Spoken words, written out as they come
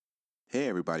Hey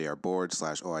everybody, our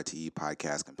board/OITE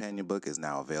podcast companion book is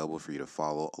now available for you to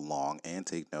follow along and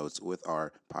take notes with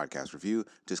our podcast review.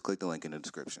 Just click the link in the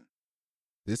description.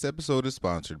 This episode is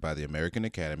sponsored by the American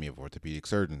Academy of Orthopedic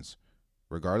Surgeons.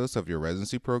 Regardless of your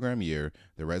residency program year,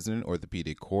 the Resident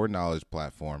Orthopedic Core Knowledge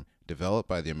Platform developed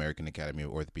by the American Academy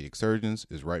of Orthopedic Surgeons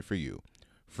is right for you.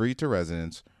 Free to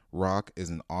residents, ROC is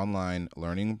an online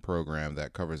learning program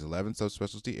that covers 11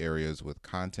 subspecialty areas with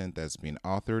content that's being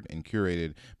authored and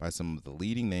curated by some of the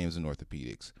leading names in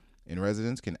orthopedics. And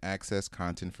residents can access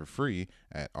content for free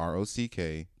at rock.aos.org.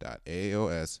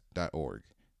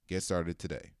 Get started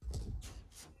today.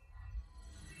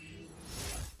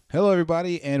 Hello,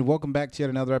 everybody, and welcome back to yet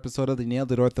another episode of the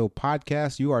Nailed It Ortho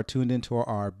podcast. You are tuned into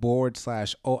our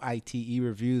board/OITE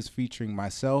reviews featuring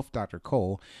myself, Dr.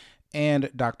 Cole,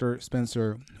 and Dr.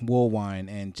 Spencer Woolwine.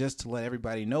 And just to let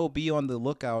everybody know, be on the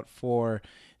lookout for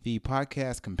the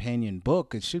podcast companion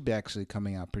book. It should be actually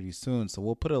coming out pretty soon. So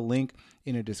we'll put a link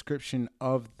in the description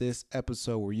of this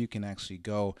episode where you can actually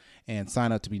go and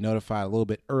sign up to be notified a little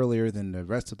bit earlier than the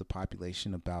rest of the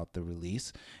population about the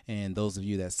release. And those of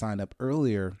you that signed up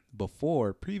earlier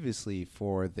previously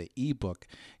for the ebook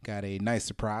got a nice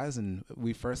surprise. And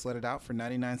we first let it out for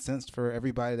 99 cents for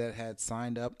everybody that had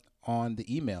signed up on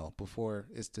the email before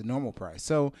it's the normal price.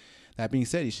 So that being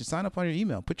said, you should sign up on your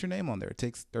email. Put your name on there. It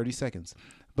takes 30 seconds.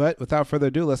 But without further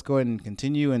ado, let's go ahead and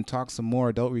continue and talk some more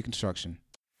adult reconstruction.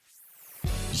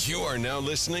 You are now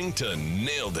listening to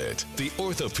Nailed It, the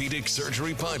Orthopedic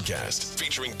Surgery Podcast,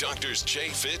 featuring Doctors Jay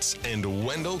Fitz and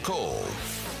Wendell Cole.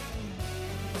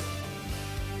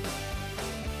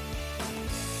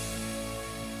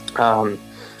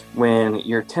 When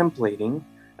you're templating,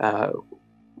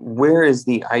 where is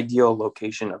the ideal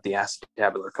location of the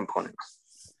acetabular component?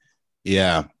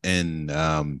 Yeah, and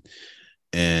I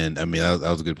mean that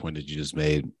was a good point that you just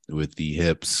made with the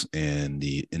hips and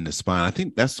the spine. I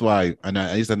think that's why, and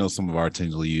at least I know some of our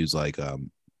teams will use like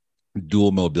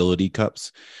dual mobility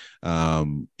cups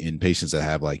in patients that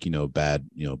have like bad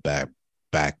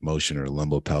back motion or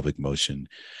lumbopelvic motion.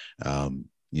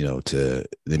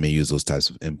 They may use those types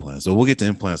of implants. So we'll get to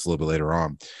implants a little bit later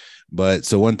on. But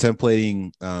so when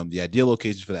templating, the ideal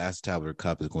location for the acetabular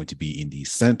cup is going to be in the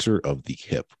center of the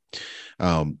hip.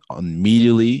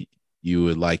 Immediately, you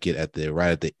would like it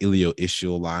right at the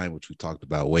ilioischial line, which we talked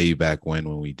about way back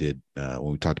when we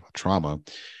talked about trauma.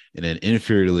 And then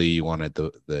inferiorly, you want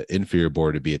the inferior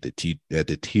border to be at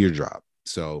the teardrop.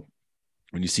 So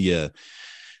when you see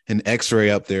an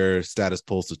X-ray up there, status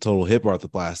pulse to total hip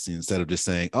arthroplasty, instead of just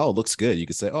saying, "Oh, it looks good," you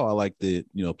could say, "Oh, I like the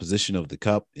position of the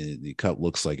cup. And the cup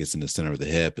looks like it's in the center of the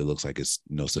hip. It looks like it's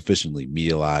sufficiently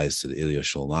medialized to the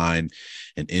ilioischial line,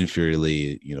 and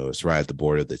inferiorly, it's right at the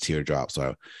border of the teardrop."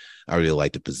 So I really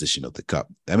like the position of the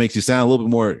cup. That makes you sound a little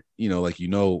bit more, like a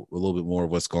little bit more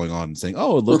of what's going on, and saying,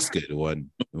 "Oh, it looks good," when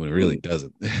it really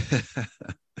doesn't.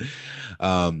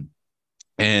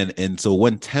 And so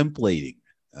when templating,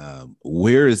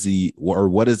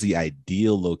 what is the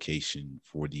ideal location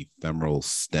for the femoral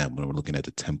stem when we're looking at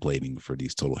the templating for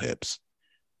these total hips?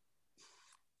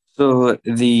 So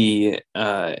the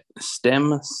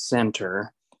stem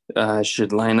center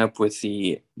should line up with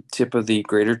the tip of the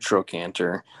greater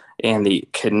trochanter, and the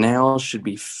canal should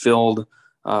be filled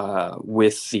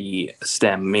with the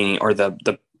stem, meaning, or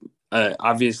the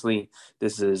obviously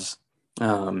this is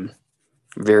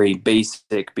very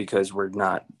basic because we're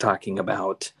not talking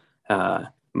about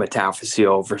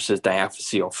metaphyseal versus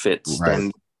diaphyseal fit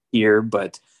stem here,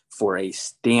 but for a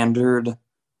standard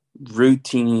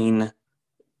routine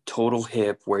total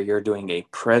hip where you're doing a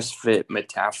press fit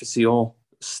metaphyseal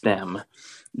stem,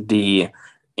 the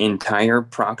entire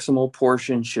proximal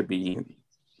portion should be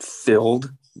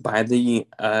filled by the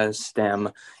stem,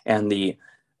 and the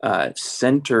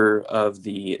center of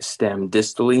the stem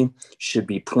distally should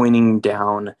be pointing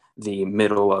down the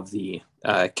middle of the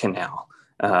canal.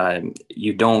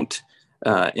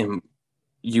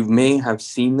 You may have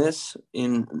seen this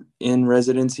in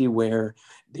residency where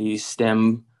the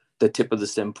tip of the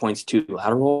stem points to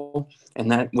lateral,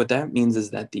 and what that means is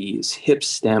that the hip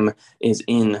stem is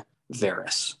in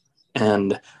varus,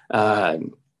 and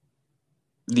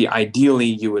ideally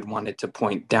you would want it to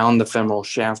point down the femoral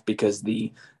shaft because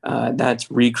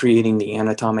that's recreating the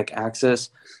anatomic axis,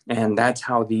 and that's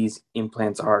how these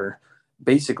implants are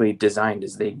basically designed.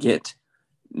 Is they get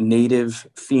native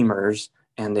femurs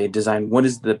and they design what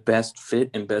is the best fit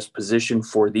and best position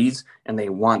for these, and they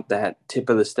want that tip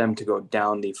of the stem to go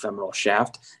down the femoral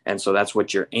shaft, and so that's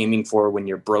what you're aiming for when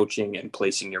you're broaching and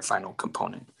placing your final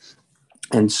component.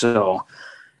 And so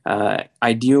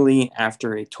Ideally,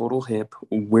 after a total hip,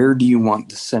 where do you want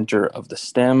the center of the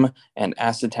stem and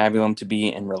acetabulum to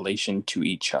be in relation to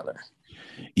each other?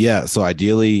 Yeah, so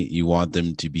ideally you want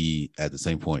them to be at the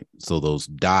same point. So those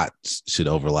dots should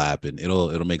overlap, and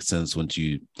it'll make sense once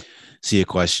you see a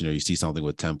question or you see something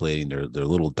with templating. There are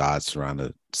little dots around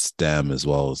the stem as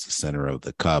well as the center of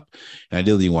the cup. And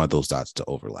ideally you want those dots to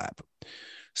overlap.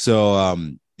 So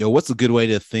what's a good way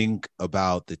to think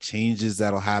about the changes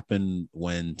that'll happen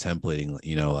when templating?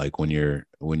 Like when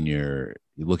you're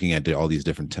looking at all these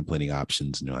different templating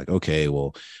options, and you're like, okay,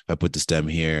 well, if I put the stem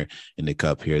here and the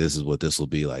cup here, this is what this will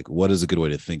be like. What is a good way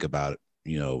to think about,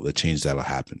 the change that'll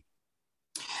happen?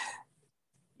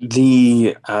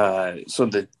 The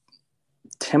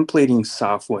templating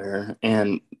software,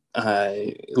 and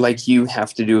like you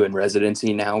have to do in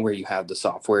residency now, where you have the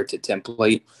software to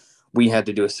template, we had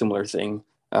to do a similar thing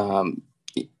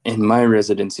in my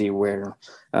residency, where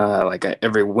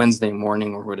every Wednesday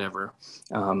morning or whatever,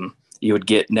 you would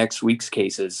get next week's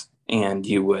cases and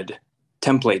you would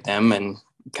template them and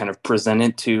kind of present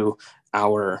it to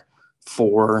our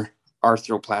 4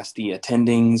 arthroplasty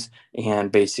attendings,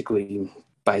 and basically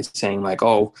by saying like,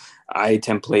 oh, I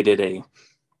templated a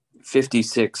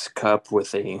 56 cup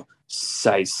with a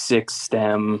size 6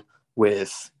 stem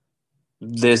with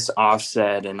this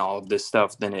offset and all of this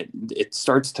stuff, then it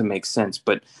starts to make sense.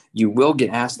 But you will get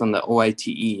asked on the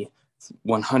OITE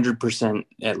 100%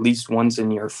 at least once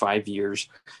in your 5 years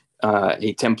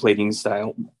a templating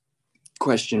style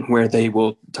question, where they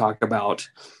will talk about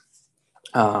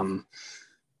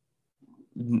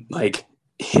like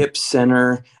hip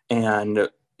center, and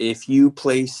if you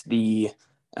place the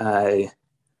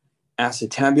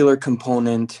acetabular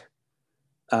component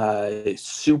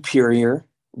superior,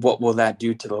 what will that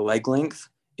do to the leg length?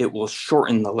 It will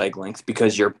shorten the leg length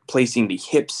because you're placing the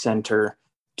hip center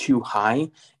too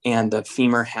high and the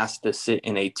femur has to sit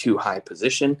in a too high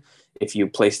position. If you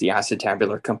place the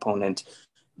acetabular component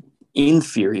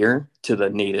inferior to the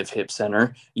native hip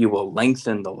center, you will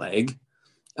lengthen the leg.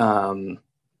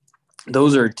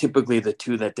 Those are typically the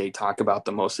two that they talk about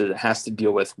the most. It has to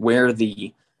deal with where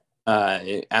the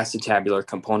acetabular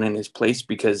component is placed,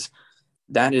 because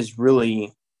that is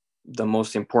really the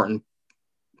most important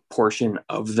portion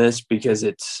of this, because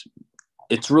it's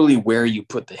really where you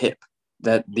put the hip.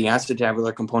 That the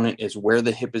acetabular component is where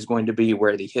the hip is going to be,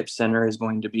 where the hip center is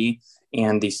going to be,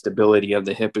 and the stability of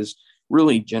the hip is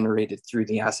really generated through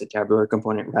the acetabular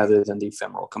component rather than the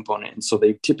femoral component. And so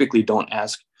they typically don't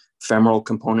ask femoral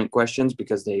component questions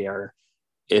because it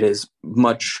is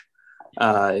much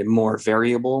more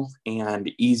variable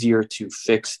and easier to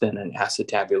fix than an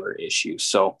acetabular issue.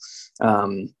 So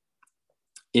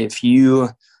if you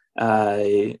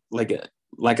like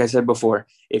I said before,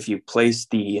 if you place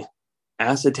the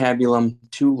acetabulum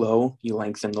too low, you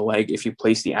lengthen the leg. If you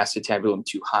place the acetabulum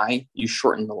too high, you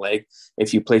shorten the leg.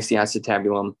 If you place the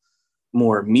acetabulum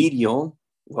more medial,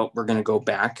 well, we're going to go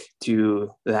back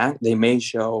to that. They may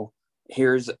show,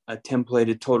 here's a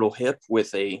templated total hip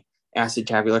with a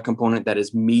acetabular component that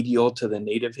is medial to the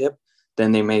native hip.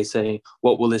 Then they may say,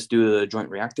 what will this do to the joint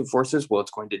reactive forces? Well, it's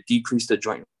going to decrease the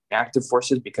joint reactive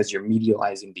forces because you're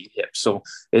medializing the hip. So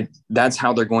that's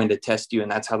how they're going to test you,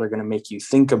 and that's how they're going to make you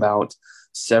think about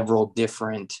several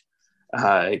different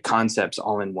concepts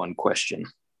all in one question.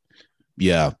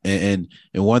 Yeah, and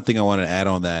one thing I want to add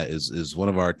on that is one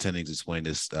of our attendings explained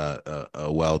this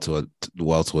well to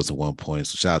us at one point.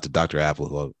 So shout out to Dr. Apple,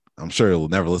 who I'm sure he'll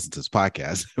never listen to this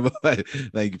podcast, but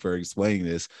thank you for explaining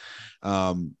this.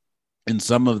 In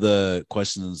some of the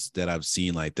questions that I've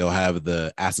seen, like they'll have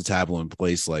the acetabulum in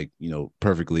place, like,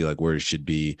 perfectly like where it should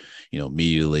be,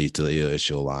 medially to the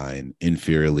ischial line,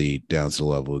 inferiorly down to the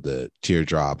level of the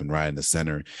teardrop and right in the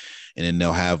center. And then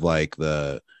they'll have like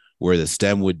where the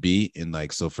stem would be in,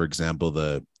 like, so for example,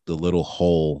 the little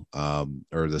hole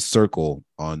or the circle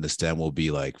on the stem will be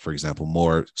like, for example,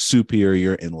 more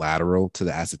superior and lateral to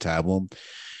the acetabulum.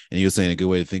 And he was saying a good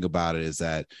way to think about it is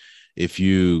that if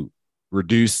you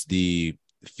reduce the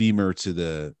femur to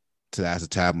the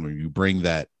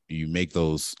acetabulum, you make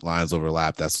those lines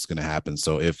overlap, that's what's going to happen.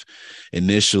 So if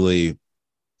initially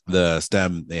the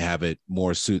stem, they have it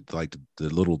more like the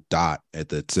little dot at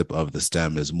the tip of the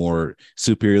stem is more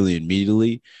superiorly and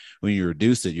medially, when you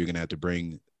reduce it, you're going to have to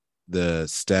bring the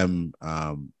stem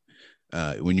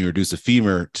when you reduce the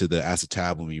femur to the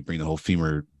acetabulum, you bring the whole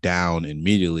femur down and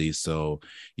medially, so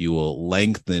you will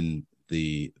lengthen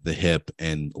the hip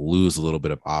and lose a little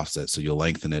bit of offset. So you'll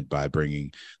lengthen it by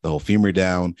bringing the whole femur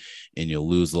down, and you'll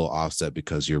lose a little offset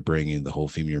because you're bringing the whole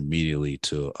femur immediately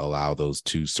to allow those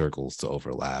two circles to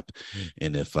overlap.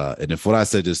 And if what I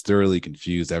said just thoroughly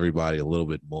confused everybody a little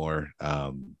bit more,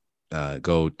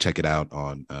 go check it out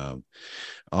on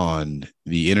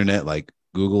the internet, like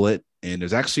Google it. And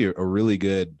there's actually a really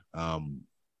good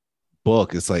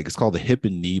book. It's called the Hip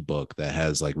and Knee book that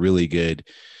has like really good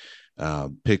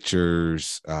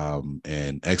pictures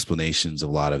and explanations of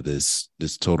a lot of this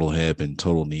total hip and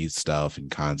total knee stuff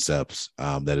and concepts.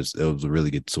 It was a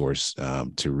really good source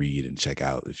to read and check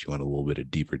out if you want a little bit of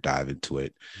deeper dive into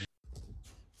it.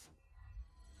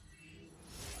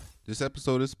 This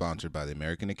episode is sponsored by the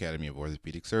American Academy of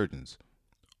Orthopedic Surgeons.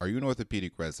 Are you an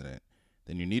orthopedic resident?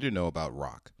 Then you need to know about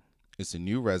ROCK. It's a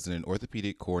new resident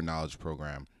orthopedic core knowledge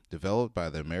program developed by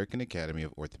the American Academy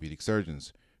of Orthopedic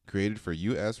Surgeons. Created for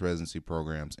U.S. residency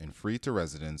programs and free to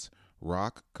residents,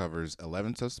 ROCK covers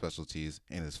 11 subspecialties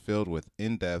and is filled with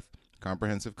in-depth,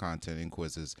 comprehensive content and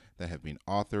quizzes that have been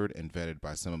authored and vetted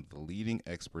by some of the leading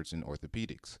experts in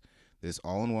orthopedics. This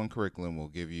all-in-one curriculum will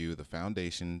give you the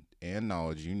foundation and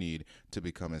knowledge you need to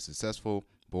become a successful,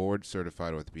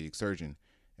 board-certified orthopedic surgeon.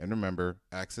 And remember,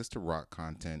 access to ROCK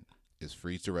content is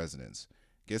free to residents.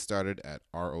 Get started at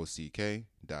rock.aaos.org.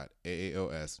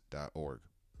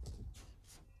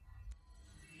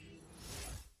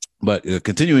 But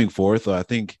continuing forth, I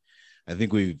think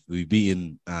we've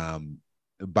beaten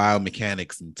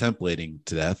biomechanics and templating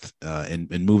to death.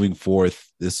 And moving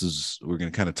forth, we're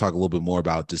going to kind of talk a little bit more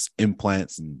about just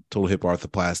implants and total hip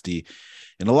arthroplasty.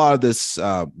 And a lot of this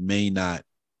may not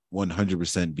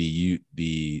 100%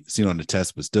 be seen on the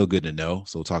test, but still good to know.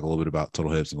 So we'll talk a little bit about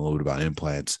total hips and a little bit about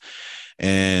implants.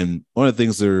 And one of the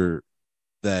things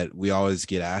that we always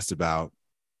get asked about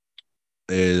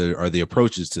are the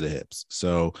approaches to the hips.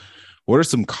 So what are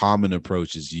some common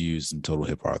approaches used in total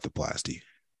hip arthroplasty?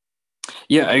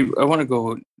 Yeah, I want to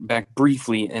go back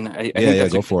briefly, and I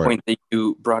think that's a point that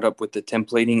you brought up with the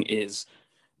templating is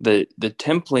the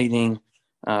templating,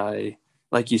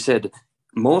 like you said,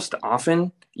 most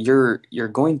often you're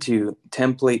going to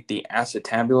template the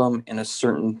acetabulum in a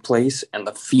certain place and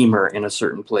the femur in a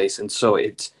certain place. And so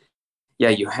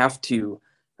you have to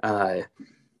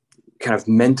kind of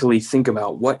mentally think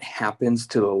about what happens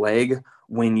to the leg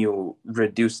when you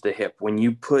reduce the hip, when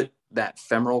you put that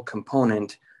femoral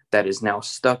component that is now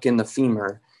stuck in the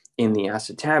femur in the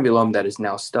acetabulum that is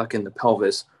now stuck in the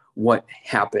pelvis, what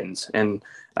happens? And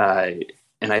I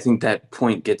think that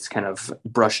point gets kind of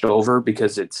brushed over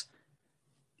because it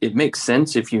makes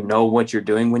sense if you know what you're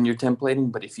doing when you're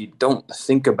templating, but if you don't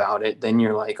think about it, then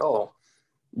you're like, oh,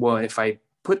 well, if I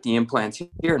put the implants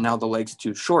here, now the leg's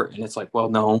too short. And it's like, well,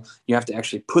 no, you have to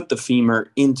actually put the femur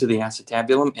into the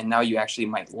acetabulum, and now you actually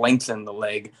might lengthen the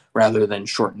leg rather than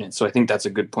shorten it. So I think that's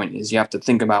a good point, is you have to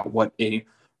think about what a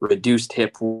reduced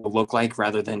hip will look like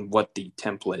rather than what the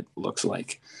template looks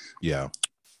like. Yeah.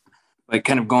 Like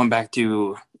kind of going back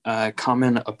to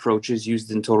common approaches used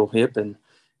in total hip, and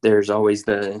there's always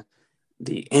the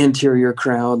anterior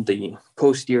crowd, the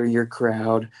posterior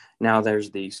crowd. Now there's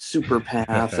the super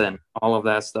path and all of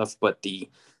that stuff, but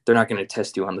they're not going to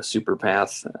test you on the super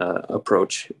path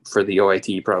approach for the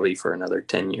OITE probably for another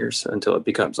 10 years until it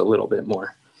becomes a little bit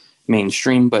more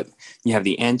mainstream. But you have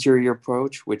the anterior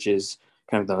approach, which is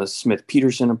kind of the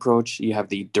Smith-Peterson approach. You have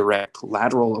the direct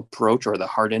lateral approach, or the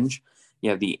Hardinge.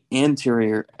 You have the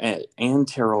anterolateral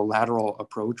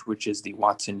approach, which is the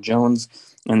Watson-Jones,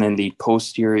 and then the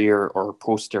posterior or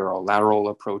posterolateral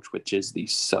approach, which is the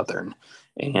Southern.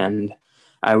 And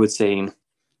I would say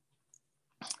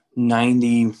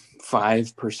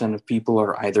 95% of people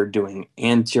are either doing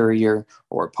anterior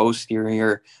or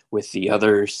posterior, with the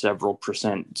other several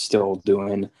percent still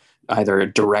doing either a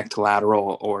direct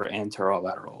lateral or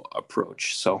anterolateral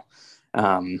approach. So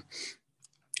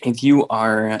if you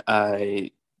are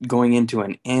going into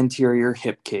an anterior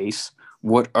hip case,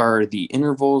 what are the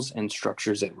intervals and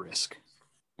structures at risk?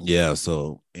 Yeah,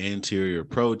 so anterior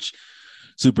approach,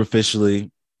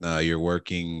 superficially, you're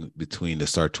working between the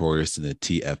sartorius and the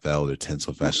TFL, the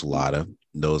tensor fasciae lata.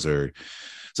 Those are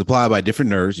supplied by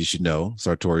different nerves. You should know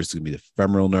sartorius is going to be the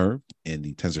femoral nerve, and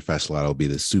the tensor fasciae lata will be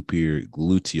the superior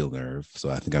gluteal nerve.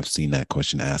 So I think I've seen that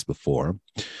question asked before.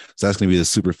 So that's going to be the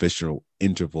superficial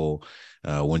interval.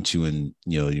 Once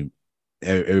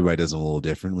everybody does it a little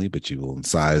differently, but you will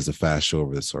incise the fascia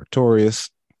over the sartorius,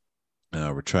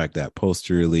 retract that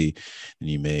posteriorly, and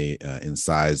you may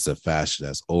incise the fascia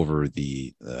that's over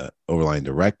the overlying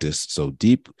the rectus. So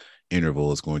deep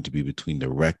interval is going to be between the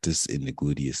rectus and the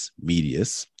gluteus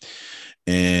medius.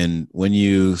 And when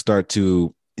you start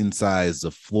to inside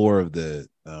the floor of the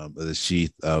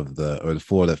sheath or the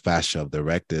floor of the fascia of the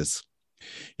rectus,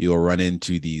 you'll run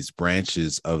into these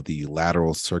branches of the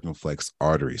lateral circumflex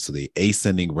artery. So the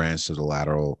ascending branch of the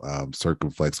lateral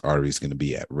circumflex artery is going to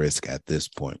be at risk at this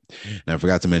point. And I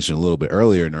forgot to mention a little bit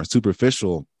earlier, in our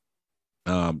superficial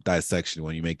dissection,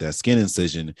 when you make that skin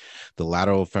incision, the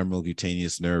lateral femoral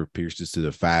cutaneous nerve pierces to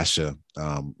the fascia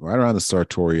right around the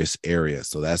sartorius area.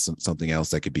 So that's something else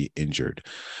that could be injured.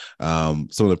 Some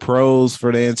of the pros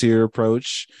for the anterior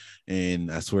approach,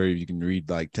 and I swear you can read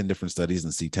like 10 different studies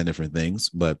and see 10 different things,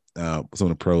 but some of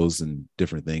the pros and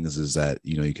different things is that,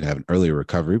 you can have an earlier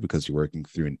recovery because you're working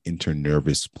through an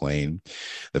internervous plane,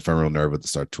 the femoral nerve of the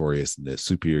sartorius and the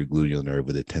superior gluteal nerve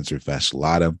of the tensor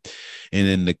fasciolata. And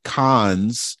then the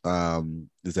cons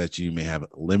is that you may have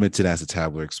limited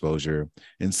acetabular exposure,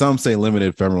 and some say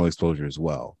limited femoral exposure as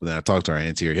well. But then I talked to our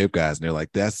anterior hip guys, and they're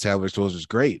like, the acetabular exposure is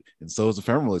great, and so is the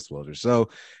femoral exposure. So,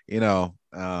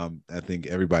 I think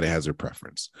everybody has their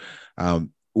preference.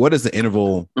 What is the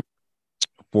interval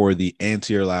for the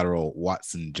anterior lateral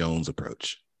Watson-Jones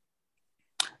approach?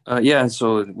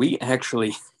 So we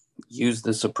actually use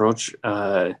this approach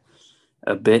a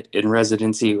bit in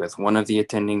residency with one of the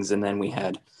attendings, and then we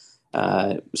had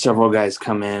several guys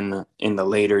come in the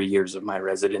later years of my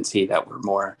residency that were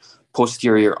more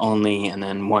posterior only, and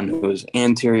then one who was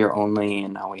anterior only,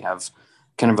 and now we have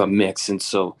kind of a mix. And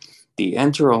so the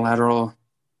anterolateral,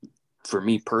 for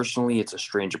me personally, it's a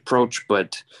strange approach,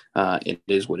 but it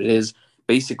is what it is.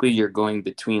 Basically, you're going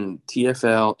between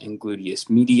TFL and gluteus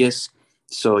medius,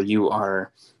 so you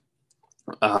are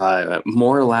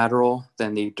more lateral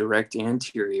than the direct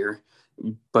anterior,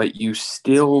 but you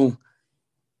still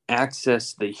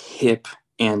access the hip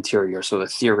anterior. So the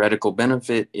theoretical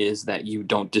benefit is that you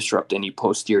don't disrupt any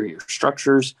posterior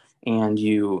structures, and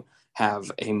you have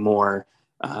a more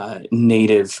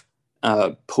native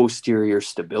posterior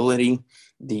stability.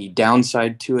 The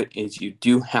downside to it is you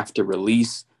do have to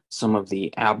release some of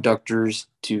the abductors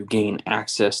to gain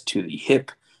access to the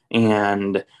hip.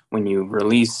 And when you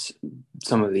release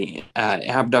some of the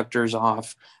abductors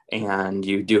off and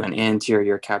you do an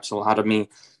anterior capsulotomy,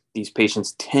 these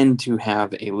patients tend to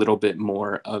have a little bit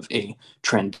more of a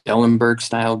Trendelenburg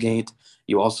style gait.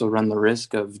 You also run the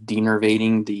risk of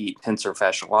denervating the tensor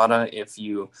fasciolata if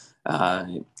you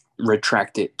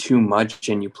retract it too much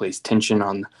and you place tension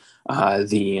on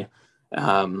the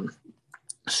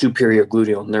superior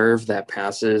gluteal nerve that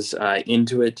passes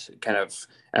into it, kind of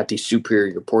at the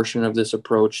superior portion of this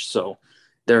approach. So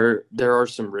there are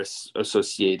some risks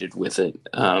associated with it.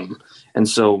 And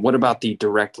so what about the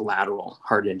direct lateral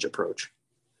hard hinge approach?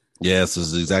 Yes, this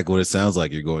is exactly what it sounds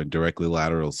like. You're going directly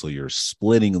lateral, so you're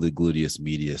splitting the gluteus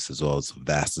medius as well as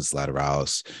vastus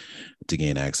lateralis to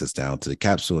gain access down to the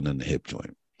capsule and then the hip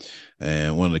joint.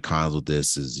 And one of the cons with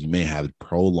this is you may have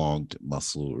prolonged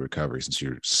muscle recovery since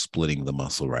you're splitting the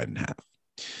muscle right in half.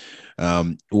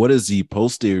 What is the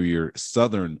posterior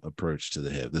southern approach to the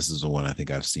hip? This is the one I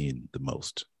think I've seen the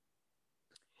most.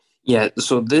 Yeah,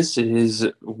 so this is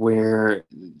where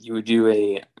you would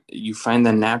you find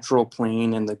the natural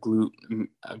plane and the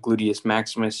gluteus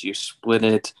maximus, you split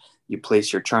it, you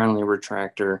place your Charnley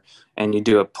retractor, and you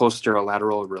do a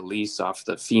posterolateral release off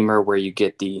the femur where you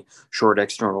get the short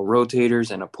external rotators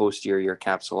and a posterior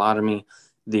capsulotomy.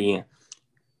 The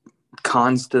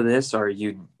cons to this are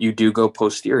you do go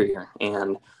posterior,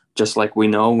 and just like we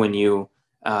know, when you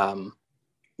kind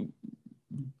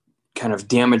of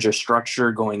damage a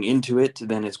structure going into it,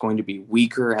 then it's going to be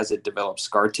weaker as it develops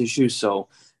scar tissue. So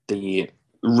the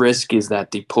risk is that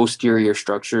the posterior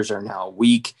structures are now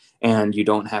weak and you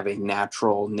don't have a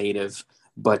natural native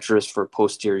buttress for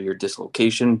posterior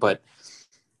dislocation. But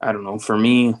I don't know, for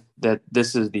me, that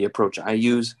this is the approach I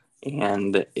use,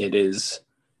 and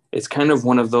it's kind of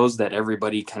one of those that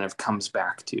everybody kind of comes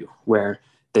back to, where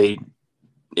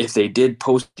if they did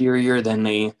posterior, then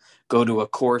they go to a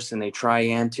course and they try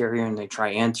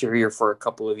anterior for a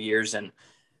couple of years and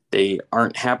they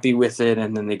aren't happy with it,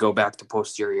 and then they go back to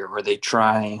posterior, or they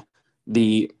try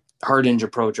the hard hinge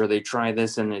approach, or they try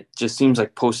this, and it just seems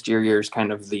like posterior is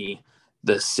kind of the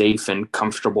safe and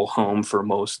comfortable home for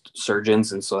most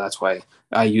surgeons. And so that's why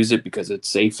I use it, because it's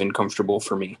safe and comfortable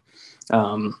for me.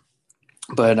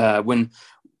 But when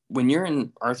you're in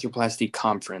arthroplasty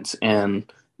conference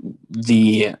and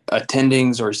the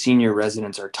attendings or senior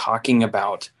residents are talking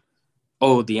about,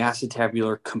 the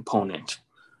acetabular component,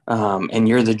 and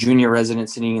you're the junior resident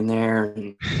sitting in there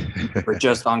and we're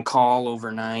just on call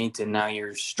overnight, and now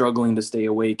you're struggling to stay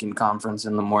awake in conference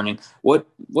in the morning. What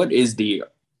is the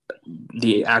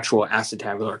actual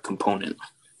acetabular component?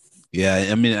 Yeah,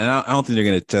 I mean, I don't think they're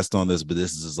going to test on this, but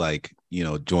this is like,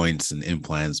 joints and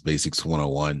implants basics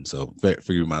 101. So figure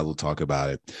we might as well talk about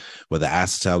it. With the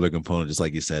acetabular component, just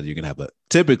like you said, you're going to have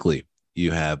typically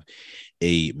you have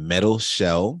a metal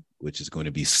shell, which is going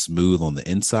to be smooth on the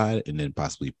inside and then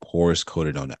possibly porous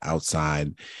coated on the outside.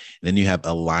 And then you have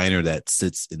a liner that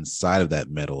sits inside of that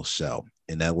metal shell.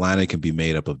 And that liner can be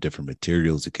made up of different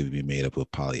materials. It can be made up of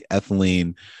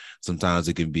polyethylene. Sometimes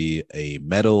it can be a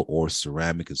metal or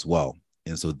ceramic as well.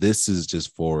 And so this is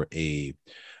just for a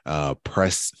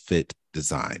press fit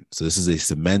design. So this is a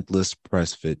cementless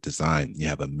press fit design. You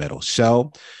have a metal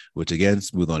shell, which again,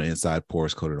 smooth on the inside,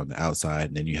 porous coated on the outside.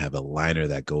 And then you have a liner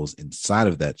that goes inside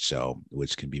of that shell,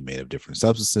 which can be made of different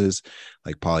substances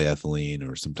like polyethylene,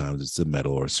 or sometimes it's a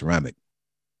metal or ceramic.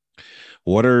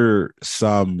 What are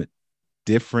some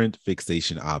different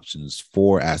fixation options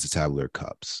for acetabular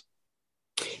cups?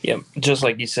 Yeah, just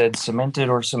like you said, cemented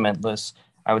or cementless.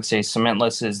 I would say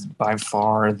cementless is by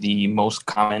far the most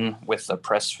common with the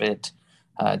press fit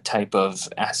type of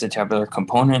acetabular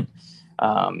component.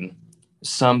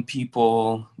 Some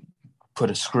people put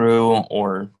a screw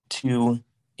or two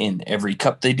in every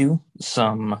cup they do.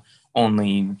 Some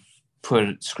only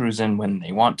put screws in when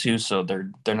they want to, so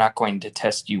they're not going to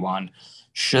test you on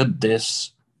should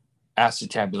this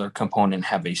acetabular component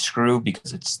have a screw,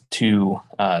 because it's too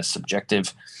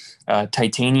subjective.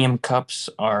 Titanium cups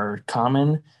are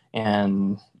common,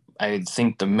 and I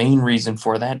think the main reason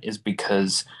for that is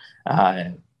because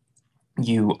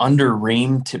you under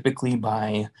ream typically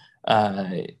by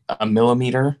a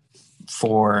millimeter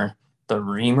for the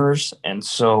reamers, and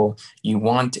so you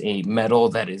want a metal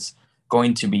that is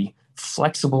going to be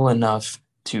flexible enough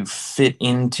to fit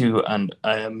into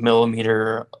a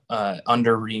millimeter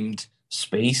under reamed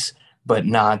space, but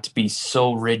not be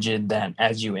so rigid that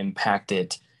as you impact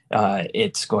it,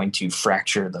 it's going to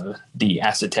fracture the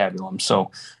acetabulum.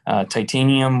 So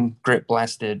titanium grit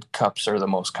blasted cups are the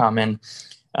most common.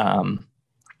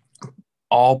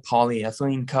 All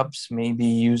polyethylene cups may be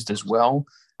used as well,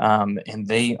 and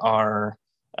they are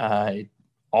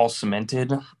all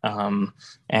cemented.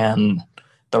 And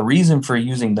the reason for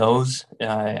using those,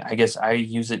 I guess I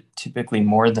use it typically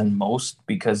more than most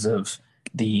because of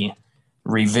the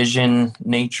revision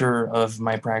nature of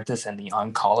my practice and the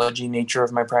oncology nature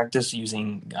of my practice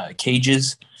using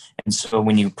cages. And so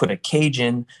when you put a cage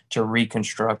in to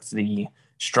reconstruct the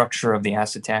structure of the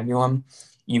acetabulum,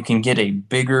 you can get a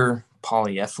bigger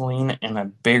polyethylene and a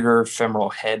bigger femoral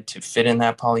head to fit in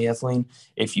that polyethylene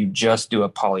if you just do a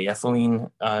polyethylene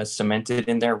cemented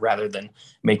in there, rather than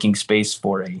making space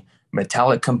for a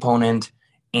metallic component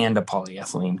and a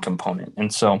polyethylene component.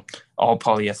 And so all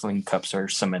polyethylene cups are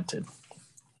cemented.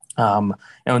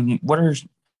 And what are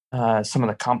some of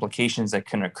the complications that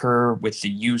can occur with the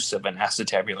use of an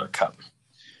acetabular cup?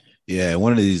 Yeah,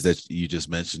 one of these that you just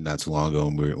mentioned not too long ago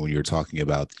when you were talking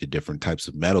about the different types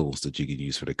of metals that you can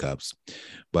use for the cups.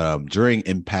 But during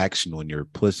impaction, when you're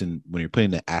putting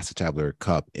the acetabular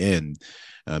cup in,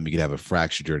 you can have a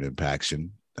fracture during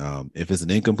impaction. If it's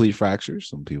an incomplete fracture,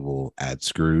 some people add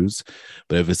screws.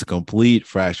 But if it's a complete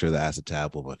fracture of the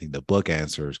acetabulum, I think the book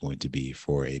answer is going to be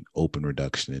for an open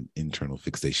reduction and internal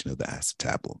fixation of the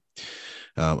acetabulum.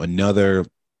 Another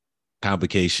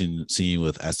complication seen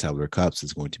with acetabular cups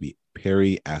is going to be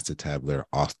periacetabular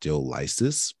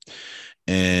osteolysis.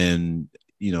 And,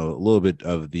 a little bit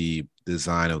of the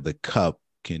design of the cup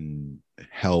can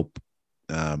help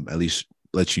at least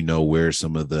let you know where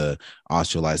some of the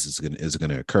osteolysis is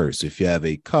going to occur. So if you have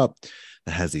a cup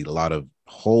that has a lot of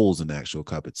holes in the actual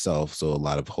cup itself, so a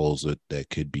lot of holes that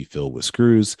could be filled with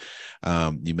screws,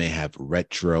 you may have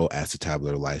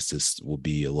retroacetabular lysis will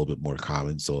be a little bit more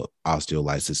common. So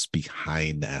osteolysis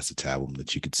behind the acetabulum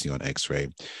that you could see on x-ray.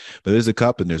 But there's a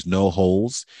cup and there's no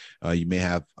holes. You may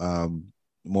have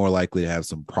more likely to have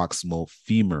some proximal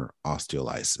femur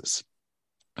osteolysis.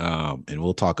 And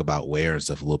we'll talk about wear and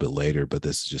stuff a little bit later, but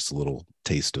this is just a little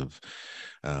taste of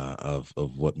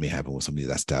what may happen with some of these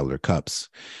acetabular cups.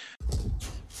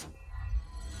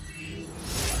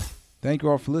 Thank you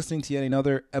all for listening to yet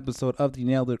another episode of the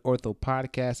Nailed It Ortho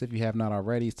podcast. If you have not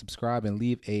already, subscribe and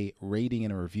leave a rating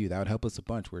and a review. That would help us a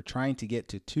bunch. We're trying to get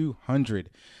to 200.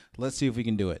 Let's see if we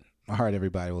can do it. All right,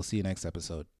 everybody. We'll see you next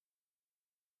episode.